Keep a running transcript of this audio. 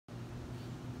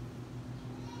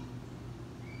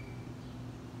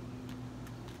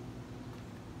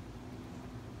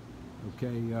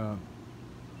Okay,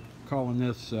 calling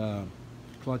this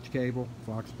clutch cable,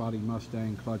 Fox Body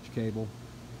Mustang clutch cable.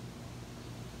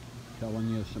 Telling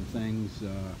you some things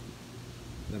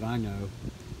that I know.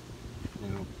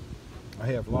 Now, I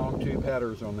have long tube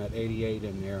headers on that 88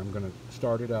 in there. I'm going to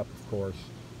start it up, of course.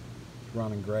 It's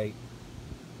running great.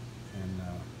 And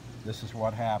this is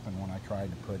what happened when I tried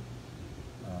to put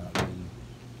the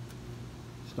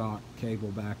stock cable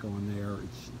back on there.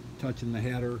 It's touching the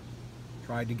header.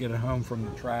 Tried to get it home from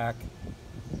the track.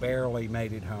 Barely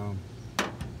made it home.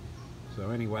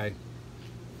 So anyway,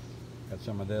 got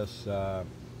some of this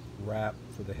wrap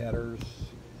for the headers,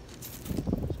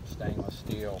 some stainless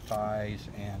steel ties,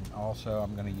 and also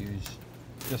I'm going to use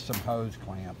just some hose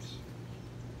clamps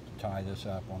to tie this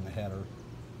up on the header.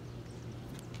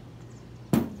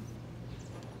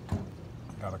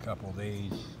 Got a couple of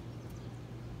these.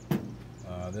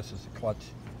 This is the clutch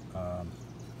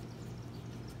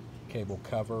cable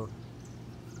cover.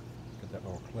 Got that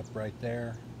little clip right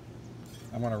there.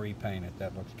 I'm going to repaint it.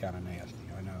 That looks kind of nasty,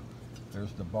 I know.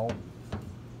 There's the bolt.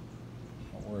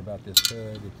 Don't worry about this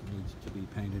hood. It needs to be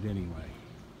painted anyway.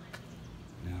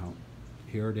 Now,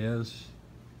 here it is.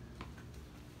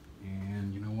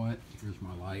 And you know what? Here's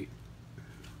my light.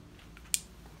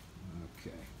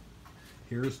 Okay.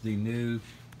 Here's the new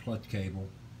clutch cable.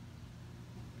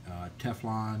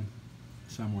 Teflon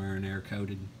somewhere in there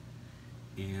coated.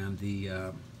 And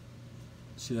the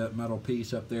see that metal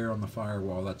piece up there on the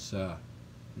firewall? That's an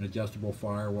adjustable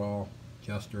firewall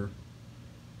adjuster.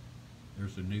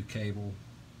 There's a new cable.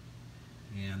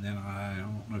 And then I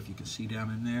don't know if you can see down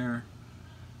in there.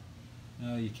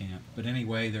 No, you can't. But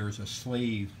anyway, there's a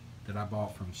sleeve that I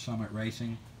bought from Summit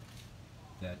Racing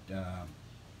that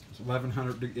is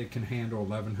 1100. It can handle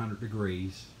 1100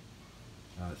 degrees.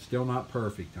 Still not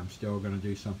perfect. I'm still going to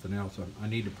do something else. I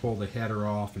need to pull the header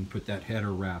off and put that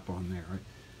header wrap on there. I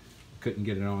couldn't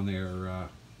get it on there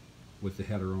with the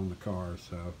header on the car,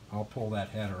 so I'll pull that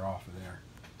header off of there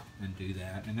and do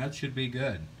that, and that should be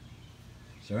good.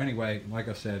 So anyway, like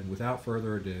I said, without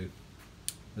further ado,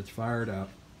 let's fire it up.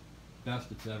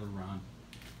 Best it's ever run.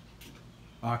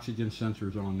 Oxygen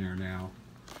sensors on there now.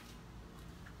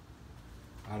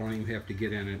 I don't even have to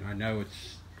get in it. I know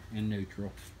it's in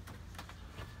neutral.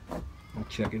 I'll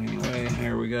check it anyway.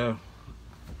 There we go.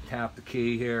 Tap the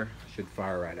key here. Should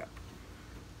fire right up.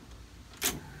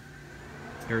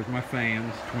 There's my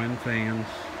fans, twin fans.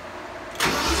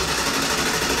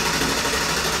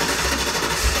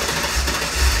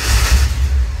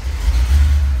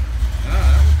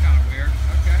 That was kind of weird.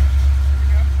 Okay, here we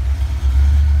go.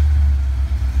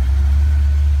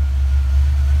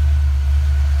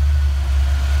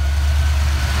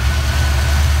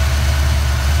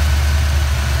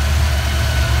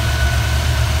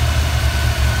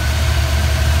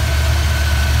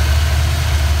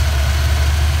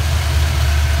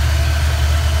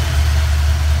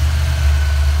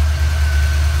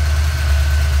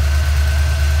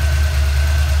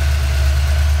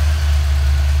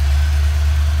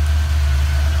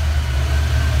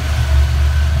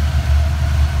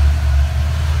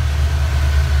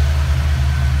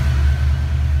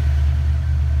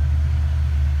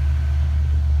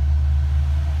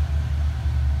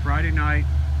 Friday night.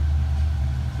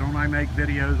 Don't I make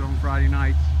videos on Friday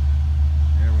nights?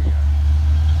 There we go.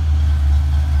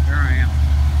 There I am.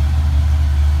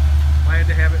 Glad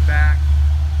to have it back.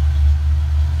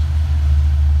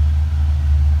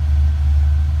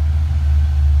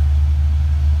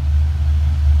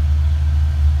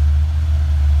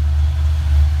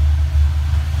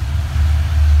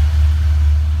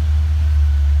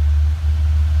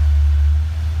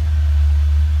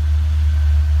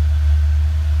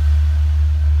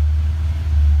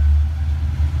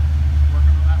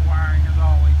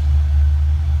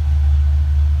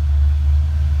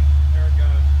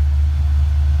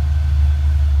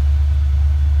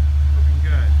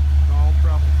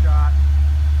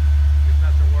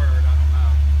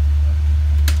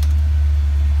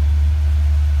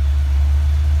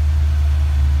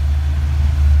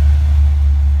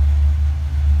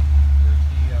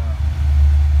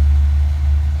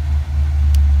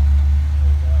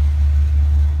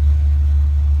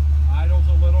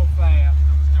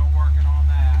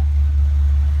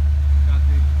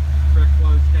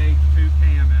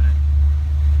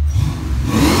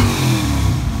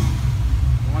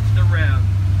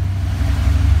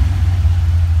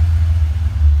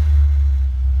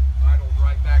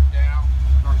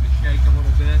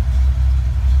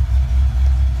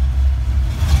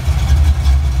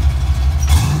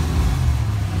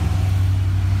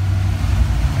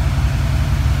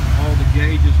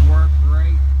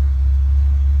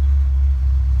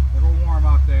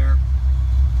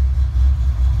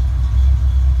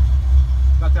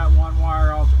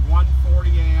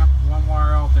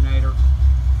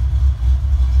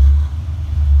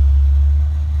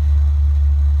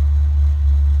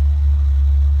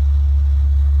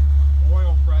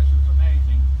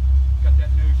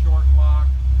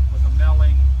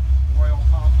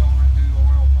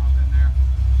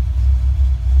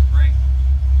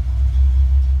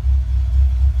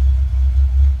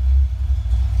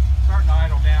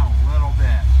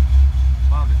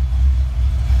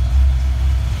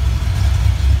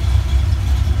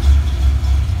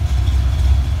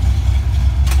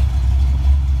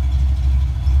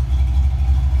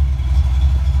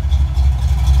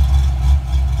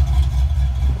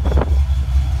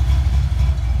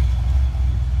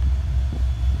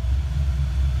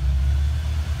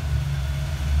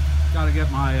 got to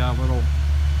get my little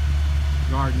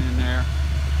garden in there.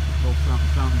 A little something,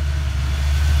 something.